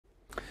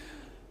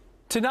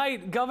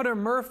Tonight, Governor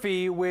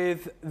Murphy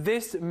with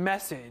this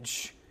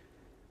message.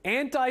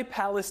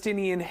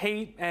 Anti-Palestinian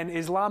hate and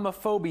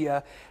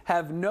Islamophobia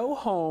have no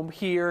home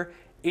here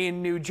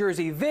in New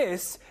Jersey.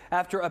 This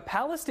after a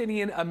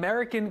Palestinian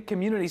American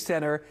community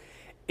center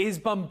is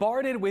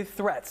bombarded with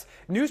threats.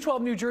 News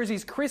 12 New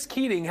Jersey's Chris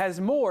Keating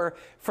has more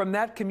from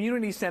that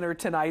community center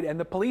tonight, and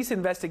the police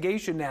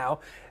investigation now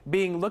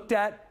being looked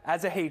at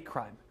as a hate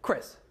crime.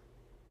 Chris.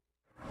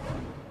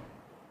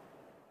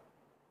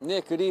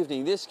 Nick, good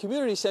evening. This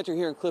community center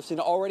here in Clifton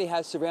already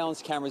has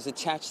surveillance cameras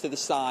attached to the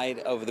side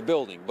of the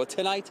building. But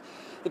tonight,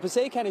 the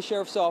Passaic County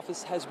Sheriff's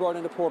Office has brought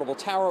in a portable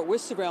tower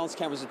with surveillance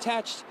cameras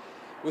attached,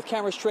 with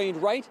cameras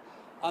trained right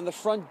on the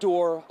front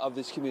door of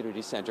this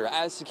community center,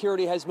 as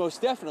security has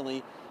most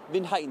definitely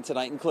been heightened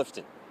tonight in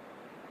Clifton.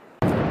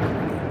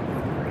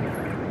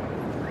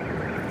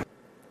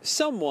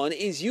 Someone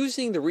is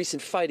using the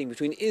recent fighting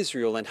between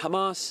Israel and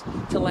Hamas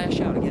to lash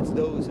out against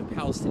those of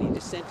Palestinian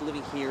descent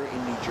living here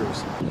in New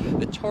Jersey.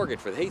 The target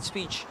for the hate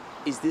speech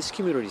is this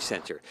community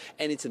center,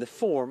 and it's in the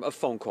form of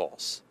phone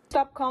calls.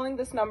 Stop calling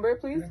this number,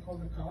 please.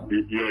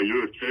 Yeah,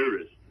 you're a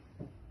terrorist.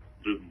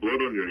 There's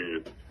blood on your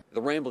hands.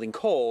 The rambling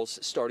calls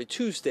started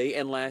Tuesday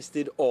and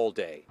lasted all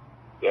day.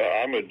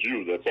 I'm a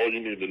Jew. That's all you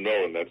need to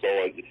know, and that's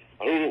all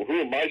who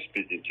am I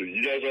speaking to?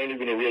 You guys aren't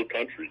even a real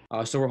country.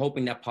 So we're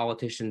hoping that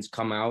politicians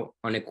come out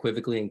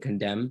unequivocally and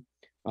condemn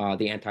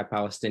the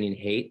anti-Palestinian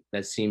hate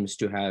that seems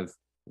to have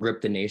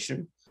gripped the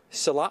nation.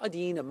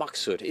 Salahuddin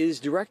Maqsood is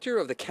director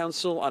of the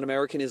Council on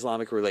American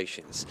Islamic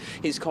Relations.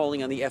 He's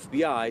calling on the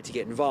FBI to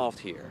get involved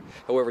here.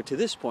 However, to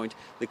this point,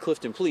 the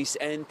Clifton Police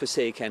and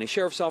Passaic County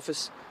Sheriff's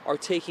Office are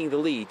taking the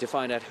lead to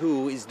find out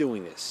who is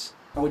doing this.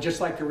 I would just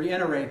like to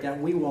reiterate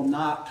that we will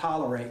not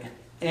tolerate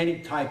any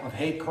type of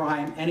hate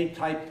crime, any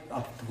type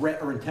of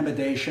threat or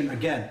intimidation.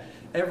 Again,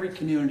 every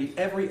community,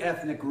 every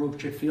ethnic group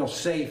should feel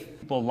safe.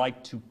 People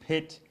like to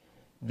pit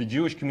the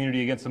Jewish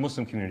community against the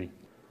Muslim community.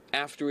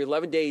 After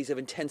 11 days of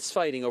intense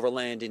fighting over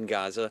land in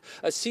Gaza,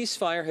 a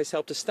ceasefire has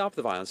helped to stop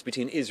the violence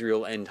between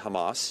Israel and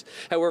Hamas.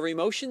 However,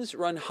 emotions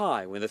run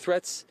high when the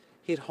threats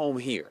hit home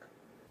here.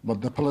 But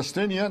the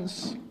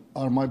Palestinians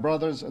are my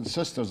brothers and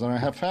sisters, and I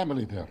have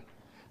family there.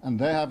 And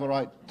they have a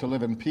right to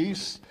live in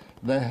peace.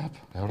 They have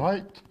a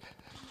right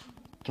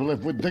to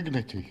live with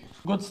dignity.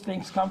 Good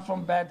things come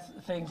from bad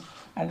things.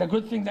 And the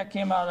good thing that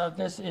came out of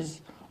this is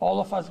all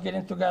of us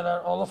getting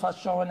together, all of us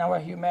showing our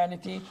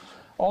humanity,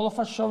 all of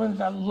us showing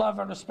the love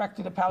and respect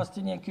to the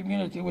Palestinian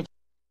community.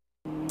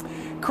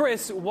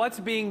 Chris,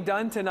 what's being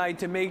done tonight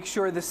to make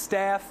sure the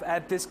staff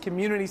at this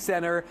community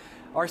center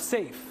are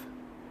safe?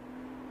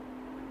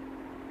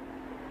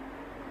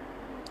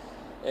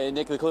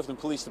 Nick, the Clifton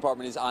Police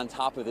Department is on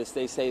top of this.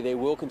 They say they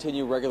will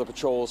continue regular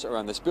patrols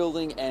around this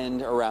building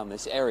and around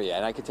this area.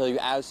 And I can tell you,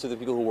 as to the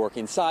people who work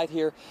inside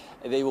here,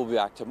 they will be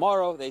back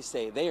tomorrow. They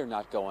say they are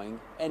not going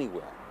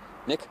anywhere.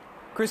 Nick?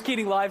 Chris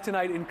Keating live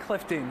tonight in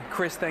Clifton.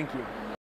 Chris, thank you.